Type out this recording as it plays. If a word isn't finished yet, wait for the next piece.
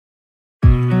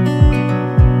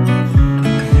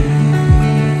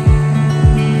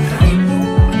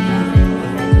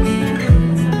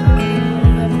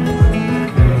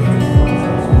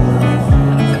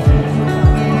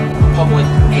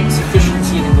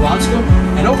Glasgow,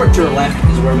 and over to our left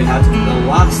is where we had the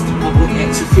last public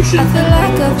execution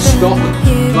of Scotland.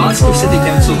 Glasgow City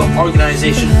Council, the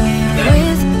organisation that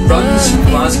runs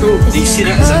Glasgow, they see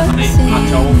it as a money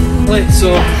at all.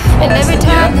 So every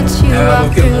time that you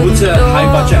we've got loads of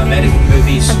high budget American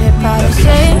movies that have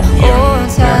been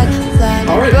shot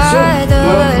here. Alright, so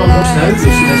welcome almost now. You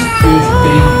see this huge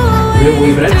green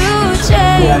railway bridge.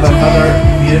 We have another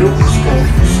mural called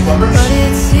Swimmers. But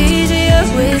it's easier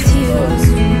with you.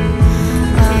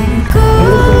 I'm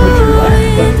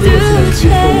going through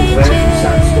changes,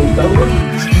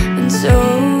 and so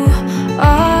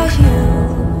are you.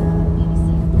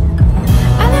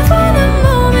 I live for the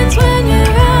moments when you're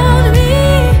around me.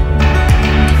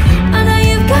 I know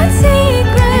you've got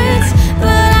secrets,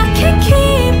 but I can't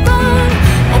keep on.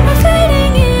 And we're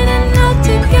fading in and out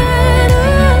together.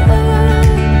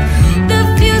 The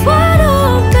fuse wide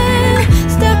open,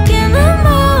 stuck in the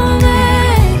moment.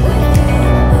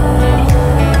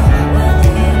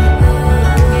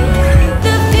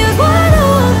 The fuse wide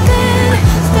open,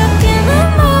 stuck in the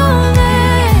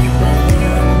moment.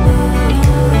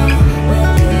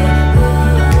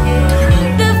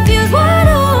 The fuse wide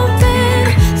open,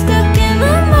 stuck in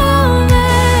the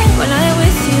moment. When I'm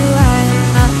with you, I am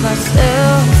not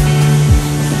myself.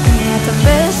 Looking at the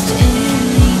best in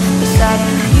me, beside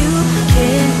you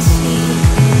can see.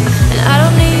 And I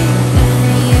don't need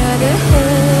any other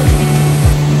help.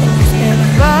 And you're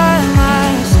standing by my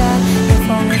side. You're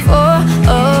for me for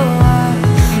a while.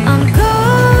 I'm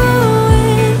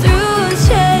going through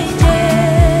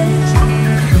changes,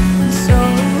 and so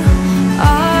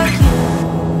are you.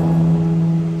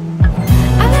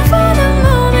 I live for the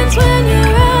moments when you're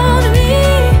around me.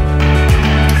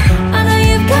 I know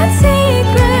you've got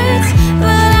secrets,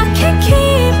 but I can't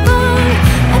keep on.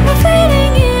 And we're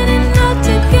fading in and out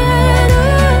together.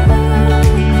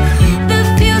 The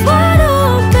fuse wide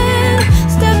open,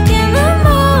 stuck in the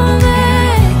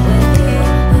moment.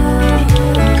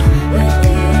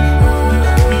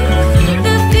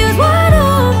 The fuse wide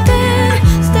open,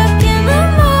 stuck in the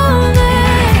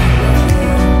moment.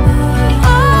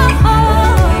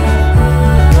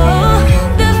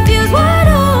 The fuse wide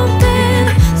open,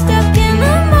 stuck in the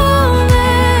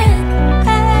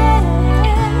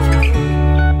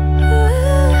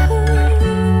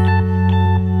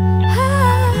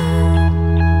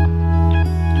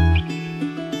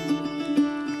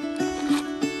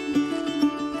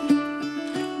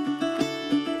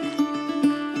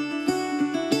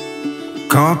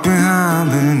Caught behind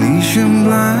Venetian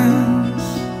blinds,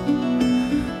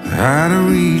 out of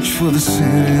reach for the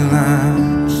city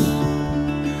lights.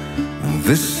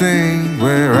 This ain't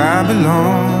where I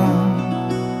belong.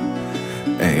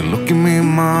 Hey, look at me,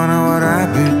 man, what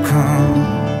I've become.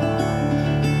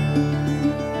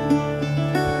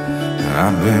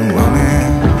 I've been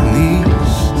running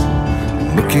east,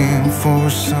 looking for a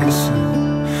sunset,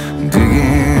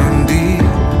 digging deep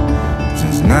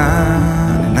since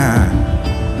 '99.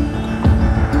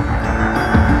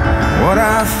 What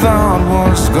I thought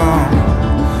was gone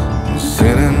was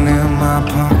sitting in my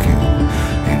pocket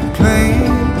in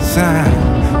plain sight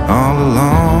all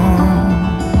along.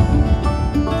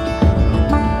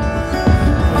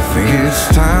 I think it's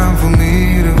time for me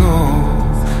to go,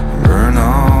 burn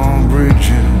all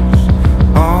bridges.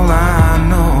 All I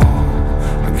know,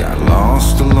 I got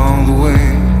lost along the way,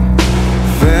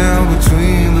 fell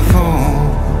between the foam,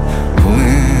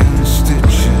 pulling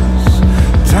stitches.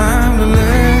 Time to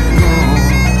let go,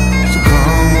 so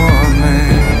come what may.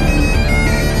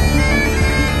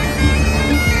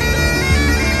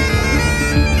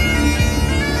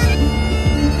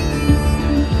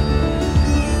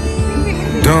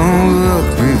 Don't look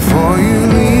before you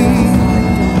leave.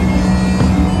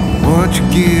 What you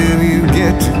give, you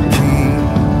get to keep.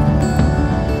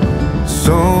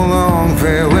 So long,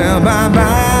 farewell,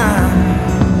 bye-bye.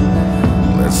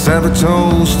 Let's have a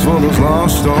toast for those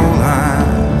lost old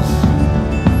lives.